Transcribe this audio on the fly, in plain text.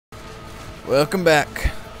Welcome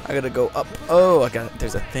back. I gotta go up. Oh, I got it.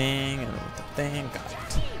 There's a thing. I don't know what the thing. Got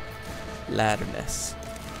it. Ladderness.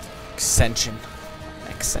 Ascension.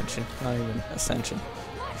 Ascension. Not even ascension.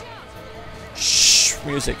 Shh.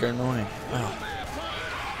 Music, you're annoying. Oh.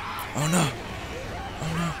 Oh no.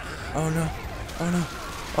 Oh no. Oh no. Oh no.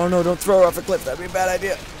 Oh no, don't throw her off a cliff. That'd be a bad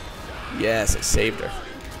idea. Yes, I saved her.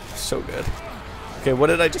 So good. Okay, what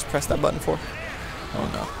did I just press that button for? Oh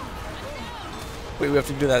no. Wait, we have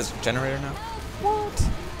to do that as a generator now? What?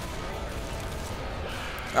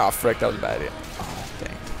 Oh, frick, that was a bad idea. Oh,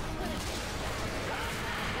 dang.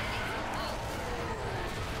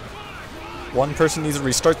 One person needs to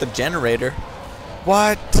restart the generator.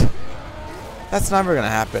 What? That's never gonna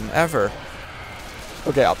happen, ever.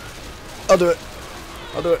 Okay, I'll do it.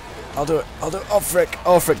 I'll do it. I'll do it. I'll do it. Oh, frick.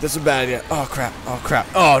 Oh, frick, this is a bad idea. Oh, crap. Oh, crap.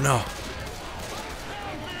 Oh, no.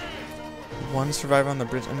 One survivor on the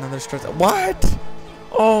bridge, another starts. What?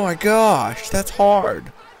 Oh my gosh, that's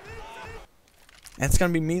hard. And it's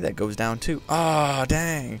gonna be me that goes down too. Oh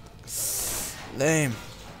dang, lame.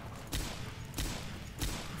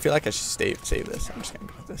 I feel like I should save this. I'm just gonna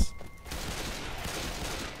go with this.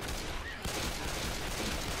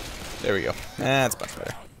 There we go. That's much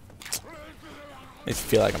better. Makes me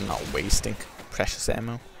feel like I'm not wasting precious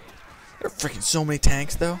ammo. There are freaking so many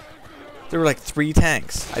tanks though. There were like 3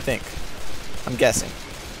 tanks, I think. I'm guessing.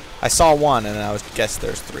 I saw one and I was guess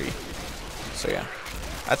there's 3. So yeah,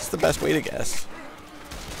 that's the best way to guess.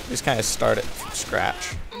 Just kind of start it from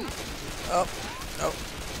scratch. Oh, oh.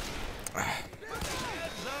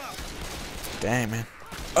 Dang man.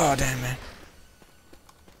 Oh damn man.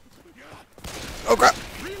 Oh crap.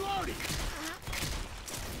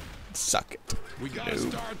 Suck it. We gotta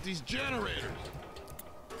start these generators.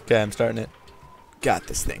 Okay, I'm starting it. Got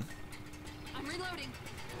this thing. I'm reloading.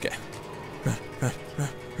 Okay.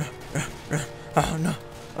 Oh no.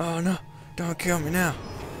 Oh no. Don't kill me now.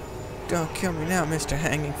 Don't kill me now, Mr.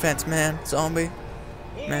 Hanging Fence Man. Zombie.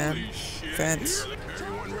 Man. Holy shit. Fence.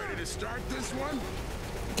 Everyone ready to start this one?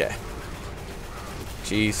 Okay.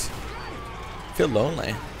 Jeez. I feel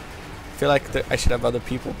lonely. I feel like I should have other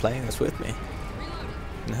people playing this with me.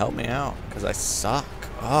 And help me out. Because I suck.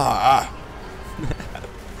 Ah.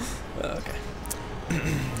 Okay.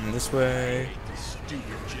 This way. Stupid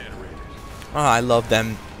generators. Oh, I love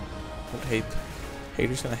them. Don't hate.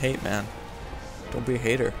 Haters gonna hate, man. Don't be a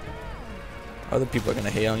hater. Other people are gonna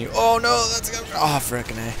hate on you. Oh no, that's gonna. Oh,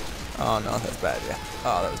 frickin' A. Oh no, that's bad, yeah.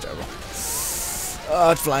 Oh, that was terrible.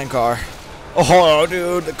 Oh, it's flying car. Oh,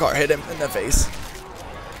 dude, the car hit him in the face.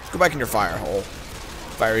 Go back in your fire hole.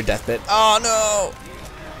 Fiery death pit. Oh no!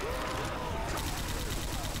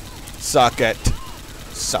 Suck it.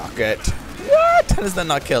 Suck it. What? How does that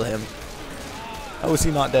not kill him? How is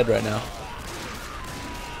he not dead right now?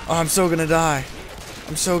 Oh, I'm so gonna die.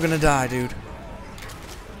 I'm so gonna die, dude.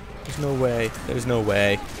 There's no way. There's no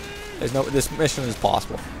way. There's no. This mission is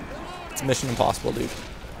possible. It's mission impossible, dude.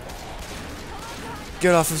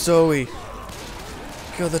 Get off of Zoe.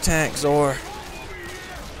 Kill the tank, Zor.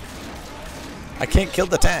 I can't kill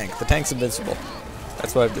the tank. The tank's invincible.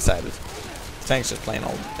 That's what I've decided. The tank's just plain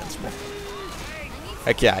old invincible.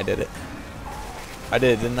 Heck yeah, I did it. I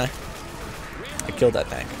did it, didn't I? I killed that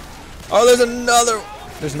tank. Oh, there's another.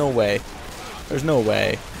 There's no way. There's no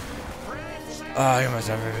way. Oh, you must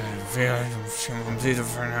have a feeling I'm season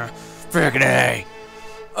for now. Frickin' A!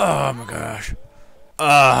 Oh my gosh.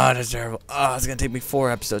 Oh, that's terrible. Oh, it's gonna take me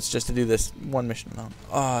 4 episodes just to do this one mission alone.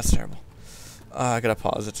 Oh, it's terrible. I gotta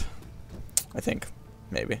pause it. I think.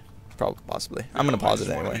 Maybe. Probably. Possibly. I'm gonna pause it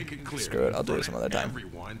anyway. Screw it. I'll do it some other time.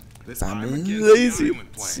 I'm lazy.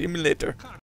 See me later.